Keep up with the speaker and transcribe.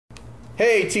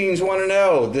Hey, teens want to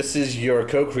know. This is your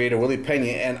co-creator Willie Pena,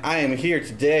 and I am here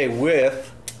today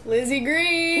with Lizzy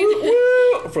Greene.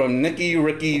 woo, from Nikki,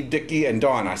 Ricky, Dickie, and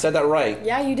Dawn. I said that right.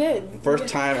 Yeah, you did. First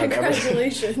time I've ever.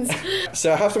 Congratulations.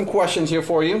 So I have some questions here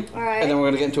for you. All right. And then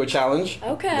we're going to get into a challenge.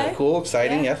 Okay. Is that cool?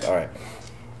 Exciting? Yeah. Yes? All right.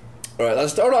 All right,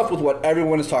 let's start off with what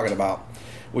everyone is talking about,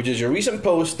 which is your recent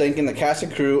post thanking the cast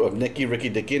and crew of Nikki, Ricky,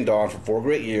 Dickie, and Dawn for 4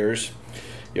 great years.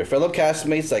 Your fellow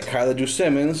castmates like Kyla Drew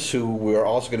Simmons, who we're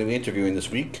also going to be interviewing this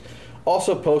week,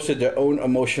 also posted their own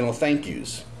emotional thank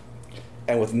yous.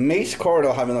 And with Mace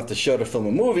Cordell having left the show to film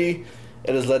a movie,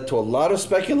 it has led to a lot of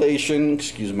speculation,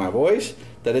 excuse my voice,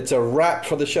 that it's a wrap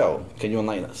for the show. Can you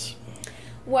enlighten us?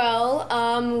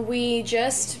 Well, we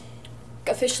just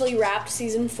officially wrapped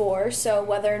season 4, so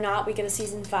whether or not we get a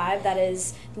season 5, that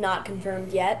is not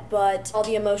confirmed yet, but all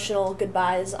the emotional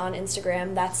goodbyes on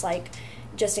Instagram, that's like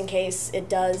just in case it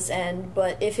does end.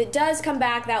 But if it does come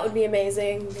back, that would be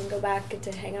amazing. We can go back, get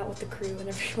to hang out with the crew and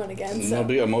everyone again. So. It'll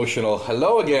be emotional.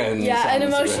 Hello again. Yeah, an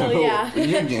emotional, yeah.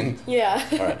 Reunion. Yeah.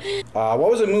 All right.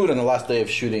 What was the mood on the last day of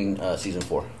shooting season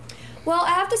 4? Well,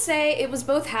 I have to say it was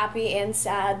both happy and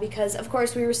sad because, of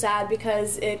course, we were sad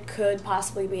because it could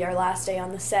possibly be our last day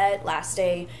on the set, last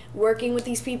day working with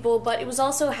these people, but it was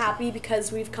also happy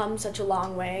because we've come such a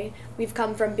long way. We've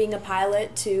come from being a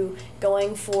pilot to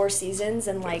going 4 seasons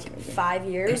in like 5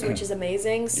 years, which is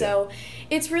amazing. So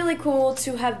it's really cool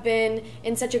to have been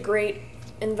in such a great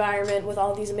environment with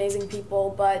all these amazing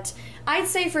people, but I'd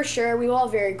say for sure we were all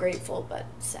very grateful but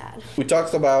sad. We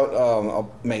talked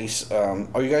about Mace.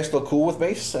 Are you guys still cool with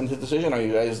Mace and his decision? Are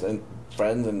you guys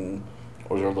friends, and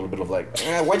or is there a little bit of like,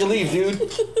 why'd you leave,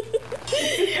 dude?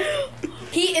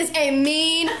 He is a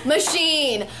mean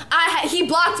machine. He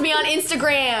blocked me on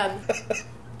Instagram.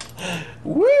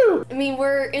 Woo! I mean,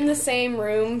 we're in the same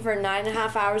room for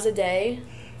 9.5 hours a day,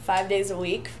 5 days a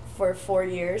week for 4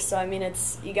 years. So I mean,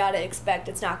 you gotta expect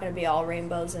it's not gonna be all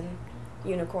rainbows and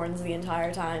unicorns the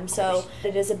entire time. So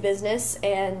it is a business,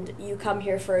 and you come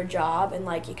here for a job, and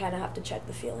like you kind of have to check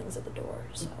the feelings at the door.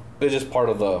 So It's just part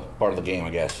of the game,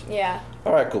 I guess. yeah.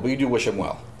 All right, cool. But you do wish him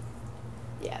well.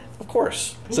 Yeah. Of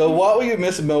course. So what will you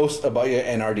miss most about your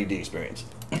NRDD experience?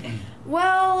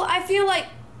 Well, I feel like.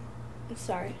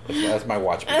 Sorry. That's my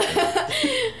watch.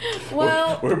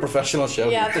 Well, we're a professional show.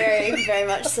 Yeah, very, very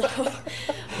much so.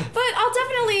 But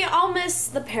I'll miss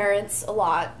the parents a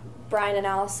lot. Brian and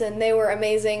Allison, they were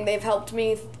amazing. They've helped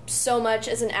me so much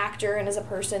as an actor and as a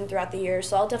person throughout the years,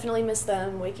 so I'll definitely miss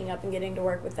them, waking up and getting to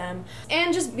work with them.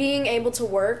 And just being able to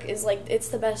work is like, it's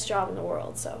the best job in the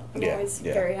world, so I'm always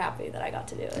very happy that I got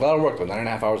to do it. A lot of work, though.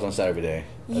 9.5 hours on set every day.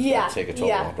 That'll take a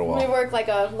toll after a while. We work like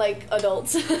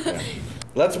adults. Yeah.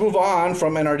 Let's move on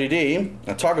from NRDD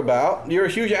and talk about, you're a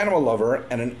huge animal lover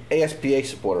and an ASPA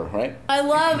supporter, right? I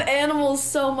love animals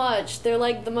so much. They're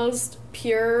like the most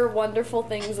pure, wonderful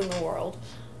things in the world.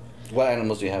 What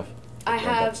animals do you have? I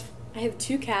have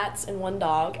 2 cats and 1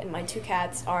 dog, and my 2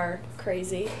 cats are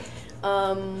crazy.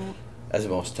 As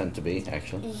most tend to be,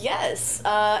 actually. Yes,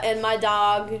 and my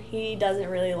dog, he doesn't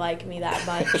really like me that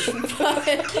much,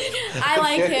 but I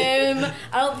like him.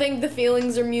 I don't think the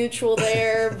feelings are mutual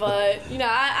there, but you know,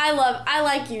 I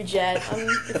like you, Jet.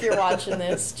 If you're watching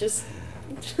this, just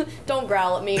don't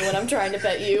growl at me when I'm trying to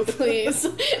pet you, please.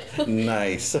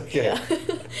 Nice. Okay. Yeah.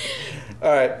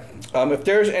 All right. If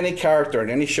there's any character in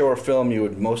any show or film you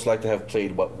would most like to have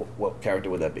played, what character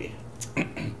would that be?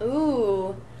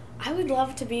 Ooh. I would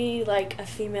love to be, like, a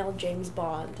female James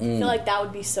Bond. I feel like that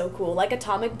would be so cool. Like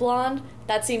Atomic Blonde,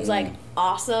 that seems, like,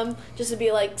 awesome. Just to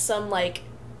be, like, some, like,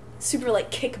 super,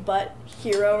 like, kick-butt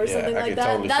hero or something like that.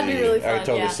 Totally That'd be really fun, I could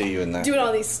totally see you in that. Doing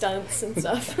all these stunts and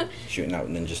stuff. Shooting out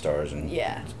ninja stars and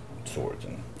swords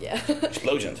and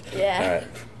explosions. Yeah.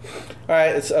 All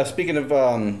right. It's, speaking of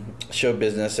show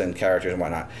business and characters and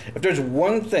whatnot, if there's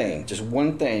one thing, just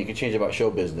one thing you could change about show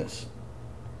business,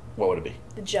 what would it be?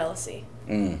 The jealousy.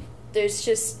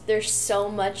 There's so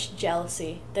much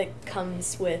jealousy that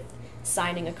comes with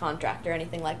signing a contract or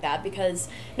anything like that, because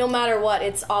no matter what,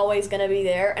 it's always going to be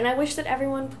there, and I wish that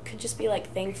everyone could just be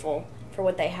like thankful for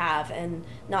what they have and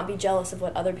not be jealous of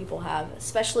what other people have,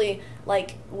 especially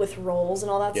like with roles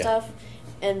and all that stuff.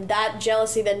 And that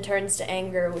jealousy then turns to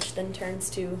anger, which then turns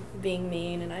to being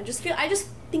mean, and I just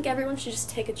think everyone should just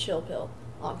take a chill pill,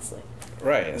 honestly.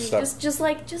 Right.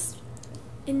 Just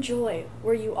enjoy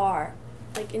where you are.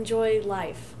 Like, enjoy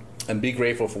life. And be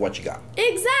grateful for what you got.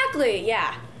 Exactly,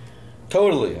 yeah.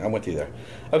 Totally, I'm with you there.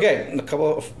 Okay, a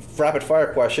couple of rapid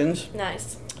fire questions.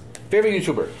 Nice. Favorite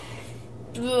YouTuber?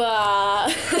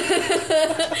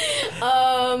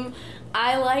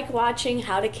 I like watching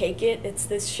How to Cake It. It's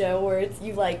this show where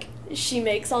she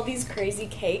makes all these crazy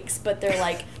cakes, but they're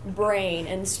like brain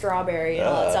and strawberry and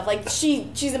all that stuff. Like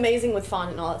she's amazing with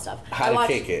fondant and all that stuff. How to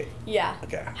Cake It. Yeah.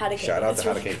 Okay. How to Cake It. Shout out to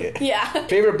How to Cake It. Yeah.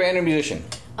 Favorite band or musician?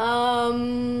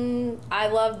 I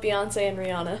love Beyonce and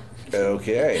Rihanna.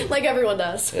 Okay. Like everyone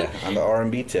does. Yeah, on the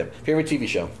R&B tip. Favorite TV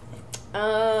show?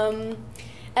 SNL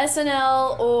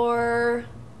or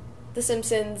The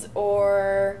Simpsons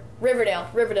or Riverdale.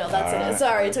 Riverdale, that's it.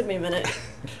 Sorry, it took me a minute.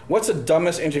 What's the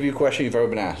dumbest interview question you've ever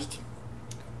been asked?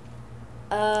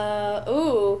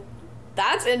 Ooh,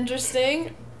 that's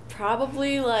interesting.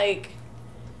 Probably like...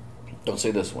 Don't say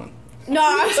this one. No,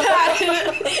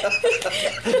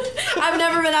 I've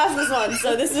never been asked this one,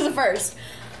 so this is the first.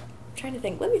 I'm trying to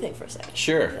think. Let me think for a second.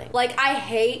 Sure. Like, I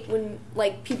hate when,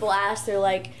 like, people ask, they're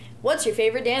like, what's your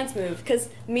favorite dance move? Because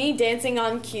me dancing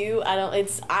on cue,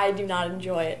 I do not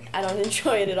enjoy it. I don't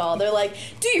enjoy it at all. They're like,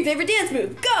 do your favorite dance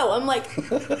move, go! I'm like,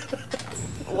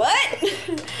 what?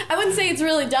 I wouldn't say it's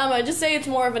really dumb. I'd just say it's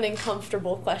more of an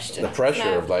uncomfortable question. The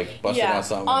pressure of, like, busting out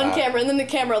something on camera, and then the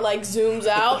camera, like, zooms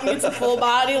out, and it's a full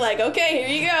body, like, okay,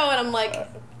 here you go, and I'm like...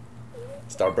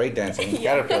 Start breakdancing.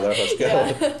 Caterpillar, let's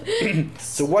go. Yeah.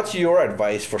 So what's your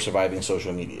advice for surviving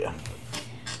social media?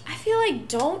 I feel like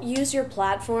don't use your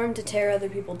platform to tear other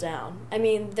people down. I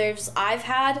mean, I've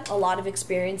had a lot of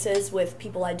experiences with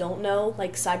people I don't know,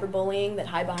 like cyberbullying that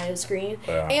hide behind a screen,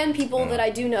 and people that I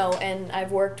do know and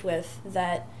I've worked with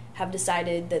that have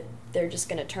decided that they're just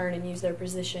going to turn and use their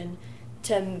position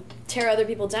to tear other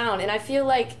people down. And I feel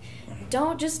like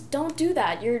don't do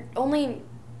that.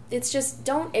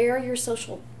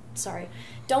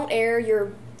 Don't air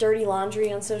your dirty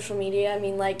laundry on social media. I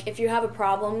mean, like, if you have a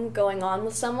problem going on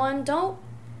with someone, don't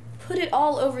put it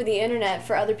all over the internet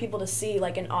for other people to see,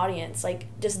 like an audience. Like,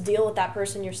 just deal with that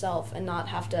person yourself and not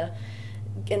have to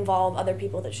involve other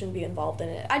people that shouldn't be involved in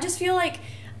it. I feel like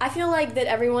that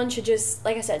everyone should just,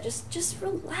 like I said, just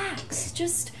relax.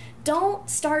 Just don't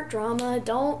start drama.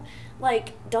 Don't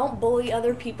bully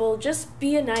other people. Just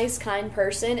be a nice, kind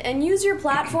person and use your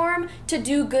platform to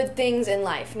do good things in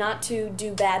life, not to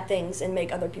do bad things and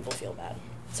make other people feel bad.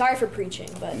 Sorry for preaching,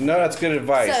 but... No, that's good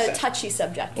advice. It's a touchy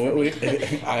subject for me.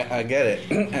 I get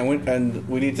it. And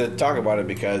we need to talk about it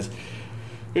because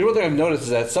here's one thing I've noticed is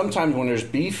that sometimes when there's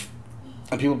beef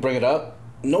and people bring it up,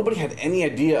 nobody had any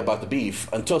idea about the beef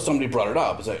until somebody brought it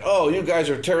up. It's like, oh, you guys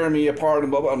are tearing me apart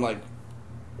and blah, blah. I'm like,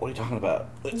 what are you talking about?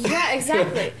 Yeah,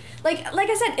 exactly. like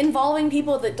I said, involving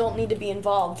people that don't need to be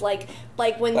involved. Like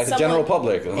when the general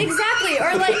public. Exactly.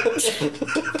 Or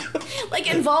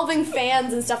like involving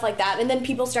fans and stuff like that. And then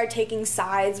people start taking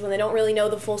sides when they don't really know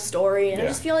the full story. And I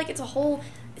just feel like it's a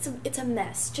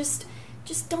mess. Just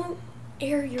don't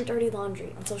air your dirty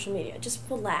laundry on social media. Just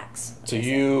relax. So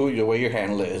the way you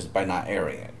handle it is by not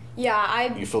airing it.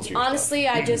 Yeah, you filter honestly,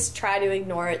 I just try to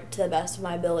ignore it to the best of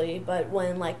my ability. But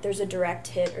when there's a direct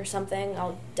hit or something,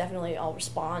 I'll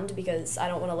respond because I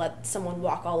don't want to let someone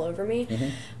walk all over me.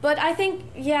 Mm-hmm. But I think,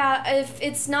 if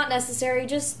it's not necessary,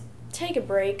 just take a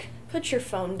break, put your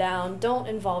phone down, don't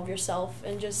involve yourself,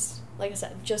 and just, like I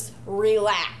said, just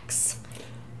relax.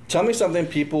 Tell me something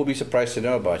people will be surprised to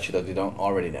know about you that they don't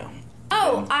already know.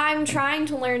 Oh, I'm trying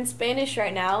to learn Spanish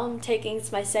right now.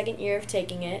 It's my second year of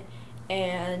taking it.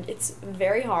 And it's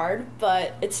very hard,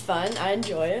 but it's fun. I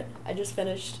enjoy it. I just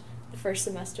finished the first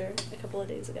semester a couple of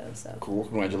days ago, so. Cool.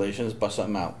 Congratulations. Bust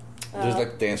something out. This is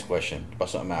like a dance question.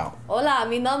 Bust something out. Hola,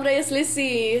 mi nombre es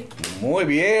Lizzy. Muy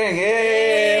bien.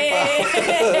 Hey.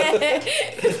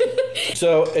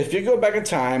 So, if you go back in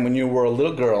time when you were a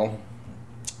little girl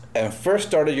and first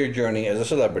started your journey as a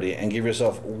celebrity and give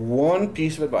yourself one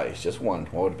piece of advice, just one,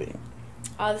 what would it be?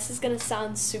 This is going to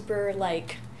sound super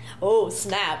oh,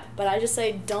 snap. But I just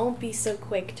say, don't be so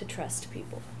quick to trust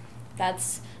people.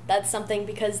 That's something,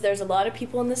 because there's a lot of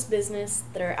people in this business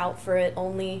that are out for it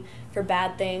only for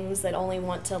bad things, that only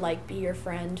want to, be your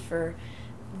friend for,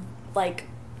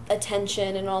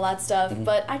 attention and all that stuff. Mm-hmm.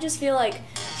 But I just feel like,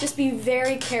 just be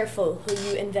very careful who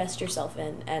you invest yourself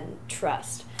in and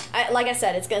trust. Like I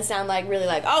said, it's going to sound really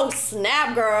oh,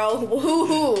 snap, girl.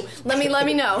 Woohoo. Let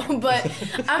me know. But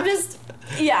I'm just...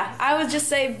 Yeah, I would just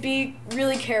say be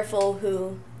really careful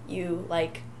who you,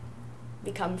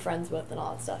 become friends with and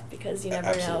all that stuff, because you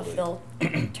never know if they'll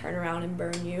turn around and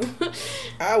burn you.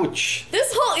 Ouch.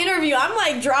 This whole interview,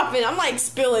 I'm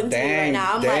spilling tea right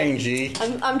now.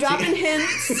 I'm dropping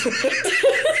hints.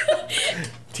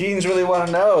 Teens really want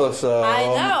to know, so...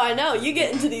 I know. You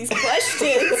get into these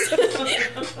questions.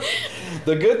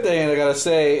 The good thing I gotta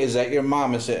say is that your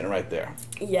mom is sitting right there.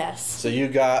 Yes. So you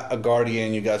got a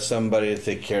guardian, you got somebody to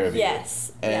take care of you.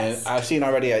 Yes. And I've seen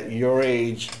already at your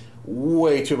age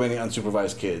way too many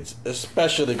unsupervised kids,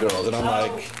 especially girls. And I'm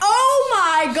like,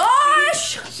 oh my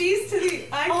gosh! She's to the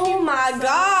IQ. Oh my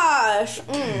gosh!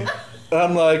 Mm.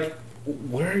 I'm like,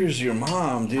 where's your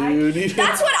mom, dude?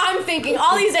 That's what I'm thinking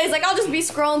all these days. Like, I'll just be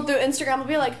scrolling through Instagram and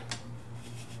be like,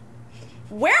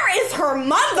 where is her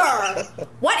mother?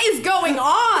 What is going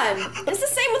on? It's the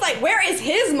same with, like, where is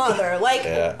his mother? Like,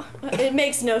 It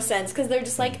makes no sense because they're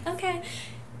just like, okay.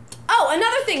 Oh,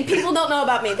 another thing people don't know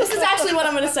about me. This is actually what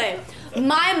I'm going to say.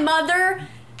 My mother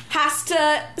has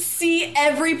to see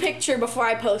every picture before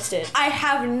I post it. I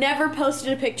have never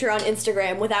posted a picture on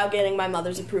Instagram without getting my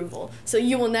mother's approval. So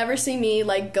you will never see me,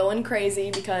 like, going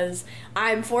crazy because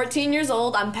I'm 14 years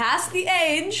old. I'm past the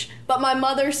age, but my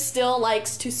mother still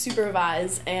likes to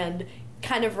supervise and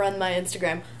kind of run my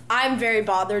Instagram. I'm very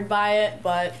bothered by it,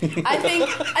 but I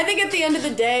think at the end of the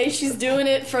day, she's doing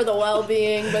it for the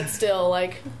well-being, but still,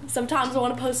 like, sometimes I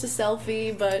want to post a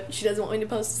selfie, but she doesn't want me to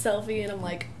post a selfie, and I'm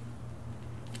like,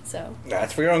 so.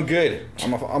 That's for your own good.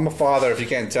 I'm a father, if you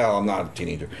can't tell. I'm not a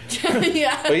teenager.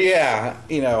 Yeah. But yeah,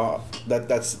 you know,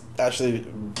 that's actually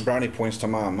brownie points to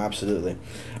mom, absolutely.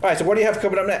 All right, so what do you have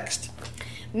coming up next?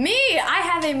 Me, I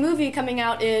have a movie coming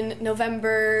out in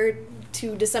November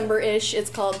to December-ish. It's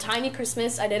called Tiny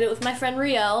Christmas. I did it with my friend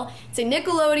Riel. It's a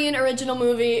Nickelodeon original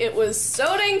movie. It was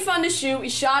so dang fun to shoot. We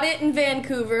shot it in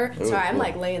Vancouver. Ooh, Sorry, I'm cool.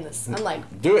 like laying this. I'm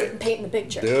like do it. Painting the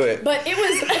picture. Do it. But it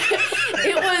was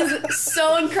it was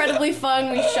so incredibly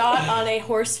fun. We shot on a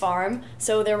horse farm,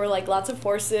 so there were like lots of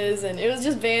horses, and it was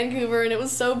just Vancouver, and it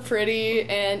was so pretty,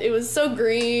 and it was so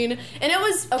green, and it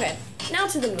was okay. Now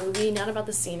to the movie, not about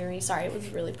the scenery. Sorry, it was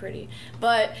really pretty,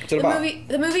 but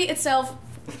the movie itself.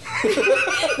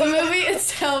 The movie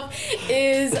itself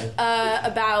is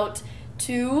about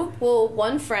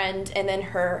one friend and then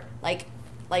her like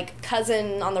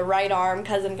cousin on the right arm,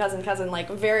 cousin, like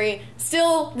very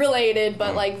still related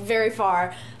but like very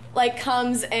far, like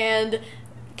comes and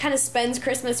kind of spends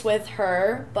Christmas with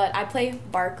her. But I play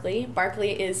Barkley.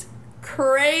 Barkley is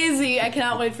crazy. I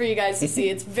cannot wait for you guys to see.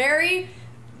 It's very,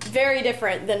 very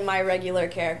different than my regular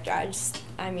character.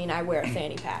 I wear a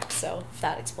fanny pack, so if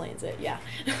that explains it, yeah.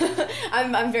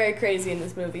 I'm very crazy in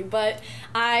this movie, but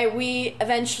we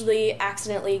eventually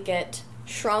accidentally get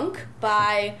shrunk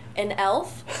by an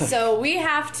elf, so we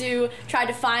have to try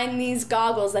to find these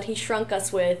goggles that he shrunk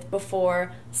us with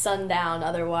before sundown,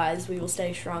 otherwise we will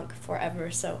stay shrunk forever.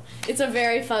 So it's a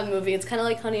very fun movie. It's kind of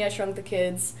like Honey, I Shrunk the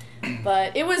Kids.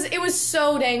 But it was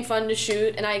so dang fun to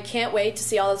shoot, and I can't wait to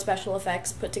see all the special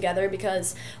effects put together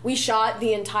because we shot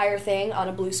the entire thing on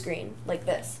a blue screen like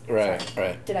this. Right, Sorry.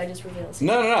 right. Did I just reveal something?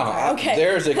 No. Okay.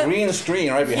 There's a green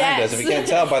screen right behind us, if you can't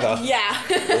tell by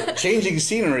the changing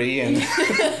scenery and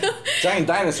giant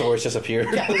dinosaurs just appeared.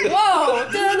 Yeah. Whoa!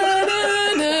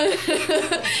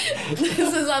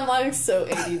 I'm like so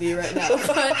ADD right now,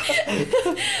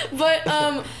 but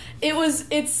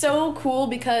It's so cool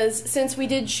because since we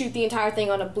did shoot the entire thing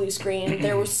on a blue screen,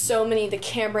 there were so many, the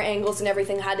camera angles and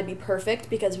everything had to be perfect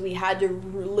because we had to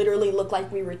literally look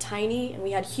like we were tiny, and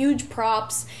we had huge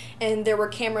props, and there were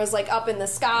cameras like up in the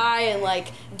sky and like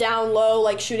down low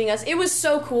like shooting us. It was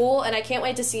so cool, and I can't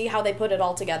wait to see how they put it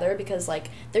all together because like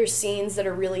there's scenes that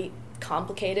are really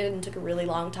complicated and took a really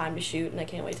long time to shoot, and I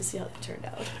can't wait to see how it turned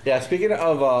out. Yeah, speaking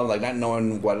of like not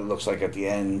knowing what it looks like at the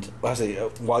end,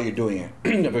 while you're doing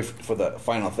it for the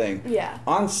final thing. Yeah.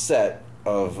 On set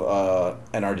of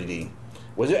NRDD,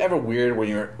 was it ever weird when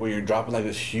you're dropping like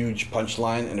this huge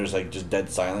punchline and there's like just dead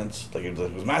silence? Like it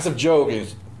was a massive joke.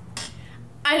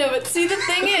 I know, but see the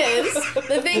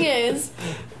thing is,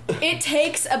 it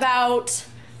takes about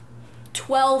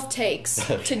 12 takes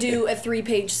to do a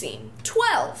 3-page scene.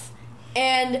 12.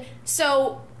 And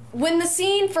so when the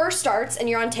scene first starts and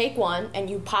you're on take 1 and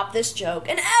you pop this joke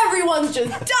and everyone's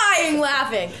just dying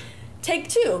laughing. Take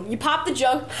 2, you pop the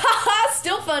joke, haha,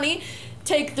 still funny.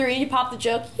 Take 3, you pop the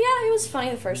joke, yeah, it was funny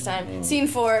the first time. Scene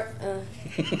 4,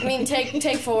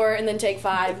 take 4 and then take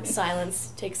 5,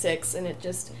 silence, take 6, and it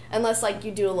just, unless like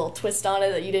you do a little twist on it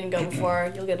that you didn't go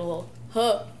before, you'll get a little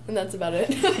and that's about it.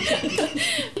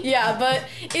 Yeah, but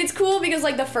it's cool because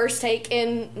like the first take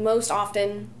most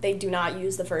often they do not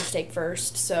use the first take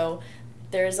first, so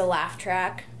there's a laugh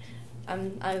track.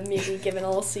 I'm maybe giving a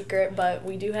little secret, but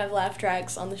we do have laugh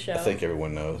tracks on the show. I think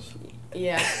everyone knows.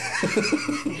 Yeah.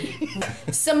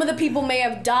 Some of the people may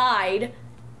have died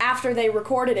after they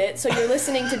recorded it, so you're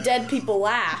listening to dead people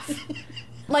laugh.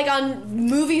 Like on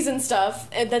movies and stuff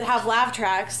that have laugh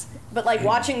tracks, but like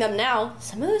watching them now,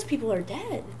 some of those people are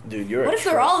dead. Dude, what if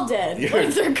they're all dead? What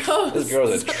if they're ghosts? This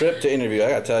girl's a trip to interview. I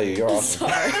gotta tell you, you're awesome.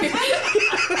 Sorry.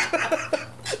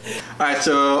 All right,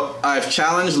 so I've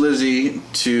challenged Lizzy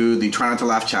to the Try Not to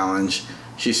Laugh challenge.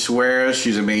 She swears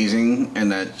she's amazing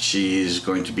and that she's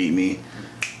going to beat me.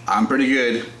 I'm pretty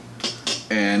good,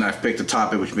 and I've picked a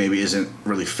topic which maybe isn't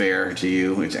really fair to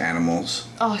you. It's animals.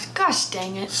 Oh, gosh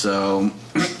dang it. So,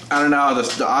 I don't know.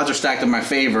 The odds are stacked in my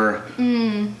favor,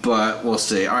 but we'll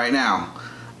see. All right, now,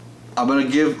 I'm going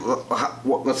to give...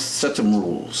 let's set some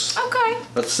rules. Okay.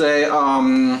 Let's say...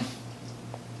 You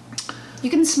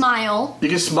can smile. You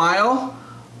can smile.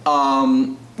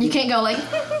 You can't go like...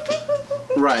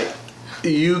 Right.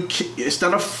 It's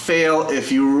not a fail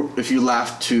if you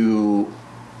laugh to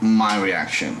my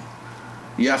reaction.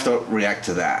 You have to react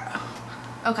to that.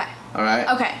 Okay. All right.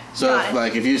 Okay. So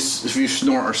if you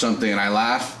snort or something and I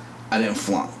laugh, I didn't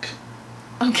flunk.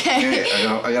 Okay.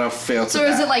 I gotta fail to So that.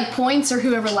 is it like points or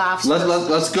whoever laughs?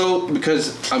 Let's go,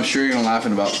 because I'm sure you're gonna laugh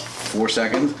in about 4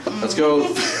 seconds. Let's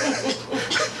go.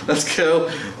 Let's go.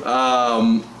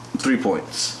 3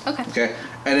 points. Okay. Okay.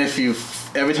 And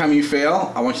every time you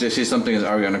fail, I want you to say something as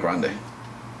Ariana Grande.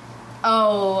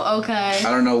 Oh, okay.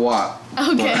 I don't know what.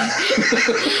 Okay.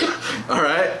 All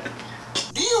right.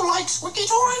 Do you like squeaky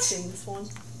toys? Sing this one.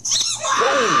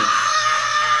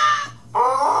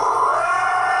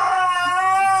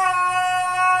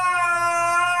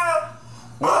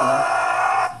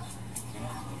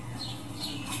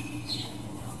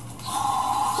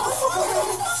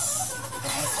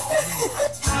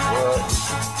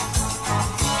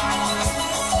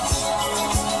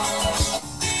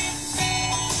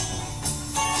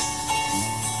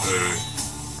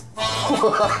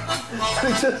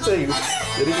 Just say,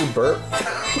 did he burp?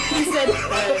 He said,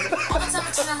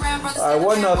 I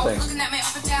won nothing.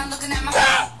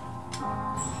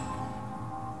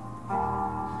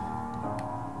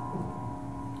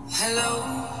 Hello.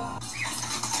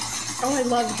 oh, I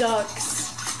love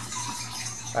ducks.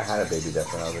 I had a baby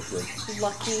duck when I was a kid.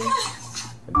 Lucky.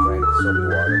 And drank soapy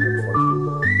water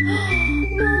before she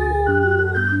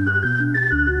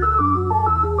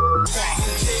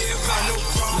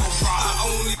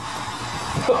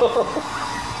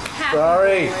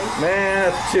Sorry,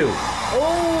 man, that's 2.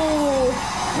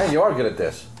 Oh. Man, you are good at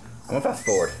this. I'm gonna fast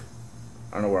forward.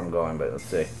 I don't know where I'm going, but let's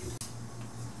see.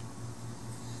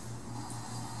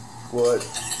 What?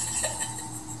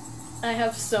 I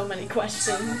have so many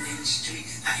questions.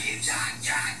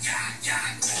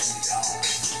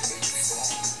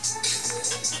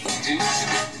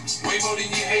 Way more than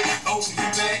you hate. Oh, you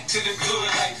back to the good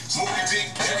life. Smoking big,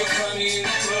 you got money in the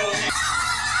club.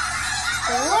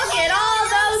 Look at all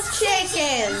those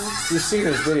chickens. You've seen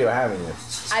this video, haven't you?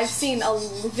 I've seen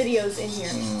videos in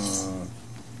here.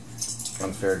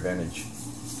 Unfair advantage.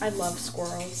 I love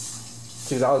squirrels.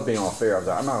 See, I was being all fair. I was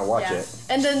like, I'm not gonna watch it.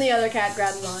 And then the other cat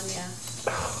grabs on, yeah.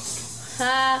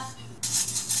 Ha.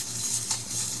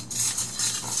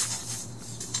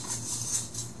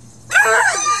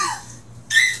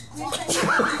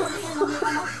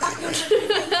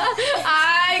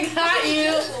 I got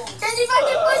you.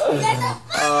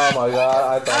 Oh my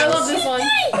god, I love this one.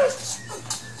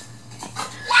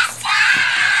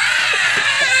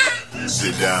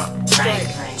 Sit down,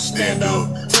 stand up,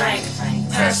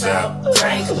 pass out,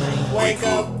 wake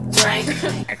up,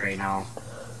 Agree now.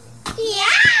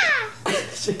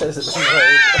 She has it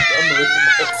unbelievable.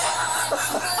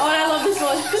 Oh, and I love this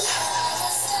one.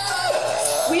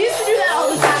 We used to do that all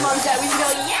the time on set. We used to go,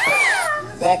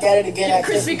 yeah! Back at it again at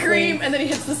Krispy Kreme, and then he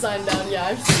hits the sign down. Yeah,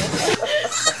 I've seen it.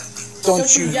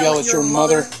 Don't you yell at your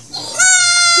mother.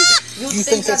 You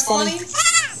think that's funny?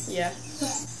 Yeah.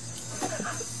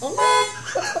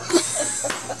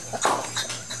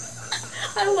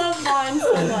 I love mine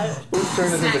so much. Who's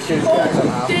turned this into kids' back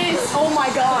somehow? This, oh my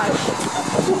gosh.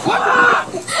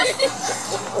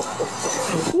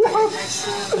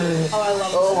 Oh, I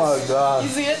love it. Oh my god. You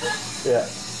see it? Yeah.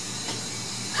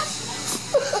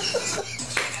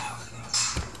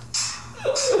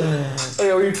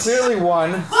 Okay, well, you clearly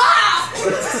won.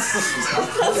 This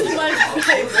is my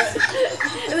favorite.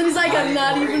 And then he's like, I'm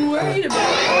not even worried about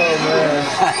it. Oh man.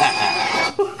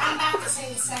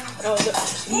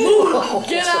 Oh,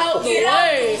 get out the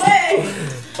way.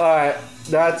 Alright,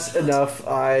 that's enough.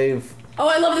 Oh, I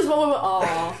love this one.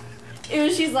 Aw.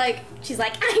 She's like,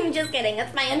 I'm just kidding.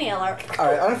 It's my inhaler.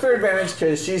 Alright, unfair advantage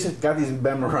because she's got these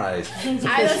memorized.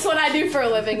 That's what I do for a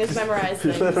living, is memorize She's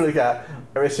things. literally got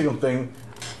every single thing,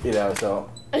 you know, so.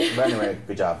 But anyway,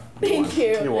 good job. Thank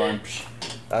you. You won.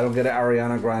 I don't get an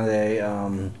Ariana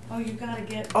Grande. Oh, you gotta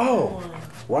get Oh, one.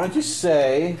 why don't you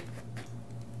say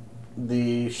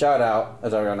the shout out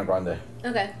as Ariana Grande?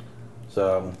 Okay.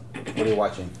 So, what are you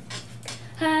watching?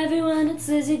 Hi everyone, it's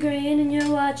Lizzy Greene, and you're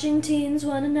watching Teens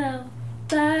Wanna Know.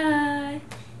 Bye.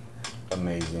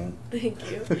 Amazing. Thank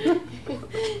you.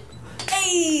 Hey,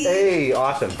 Hey! Hey,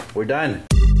 awesome. We're done.